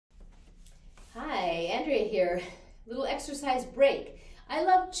Andrea here. Little exercise break. I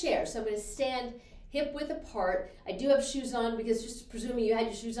love chairs, so I'm going to stand hip width apart. I do have shoes on because just presuming you had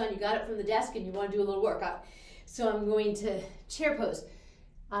your shoes on, you got it from the desk and you want to do a little workout. So I'm going to chair pose.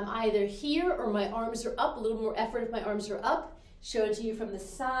 I'm either here or my arms are up, a little more effort if my arms are up. Show it to you from the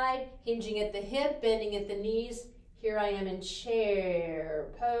side, hinging at the hip, bending at the knees. Here I am in chair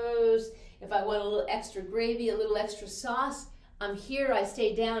pose. If I want a little extra gravy, a little extra sauce, I'm here, I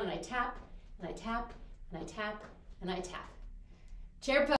stay down and I tap, and I tap, and I tap, and I tap. Chair pose.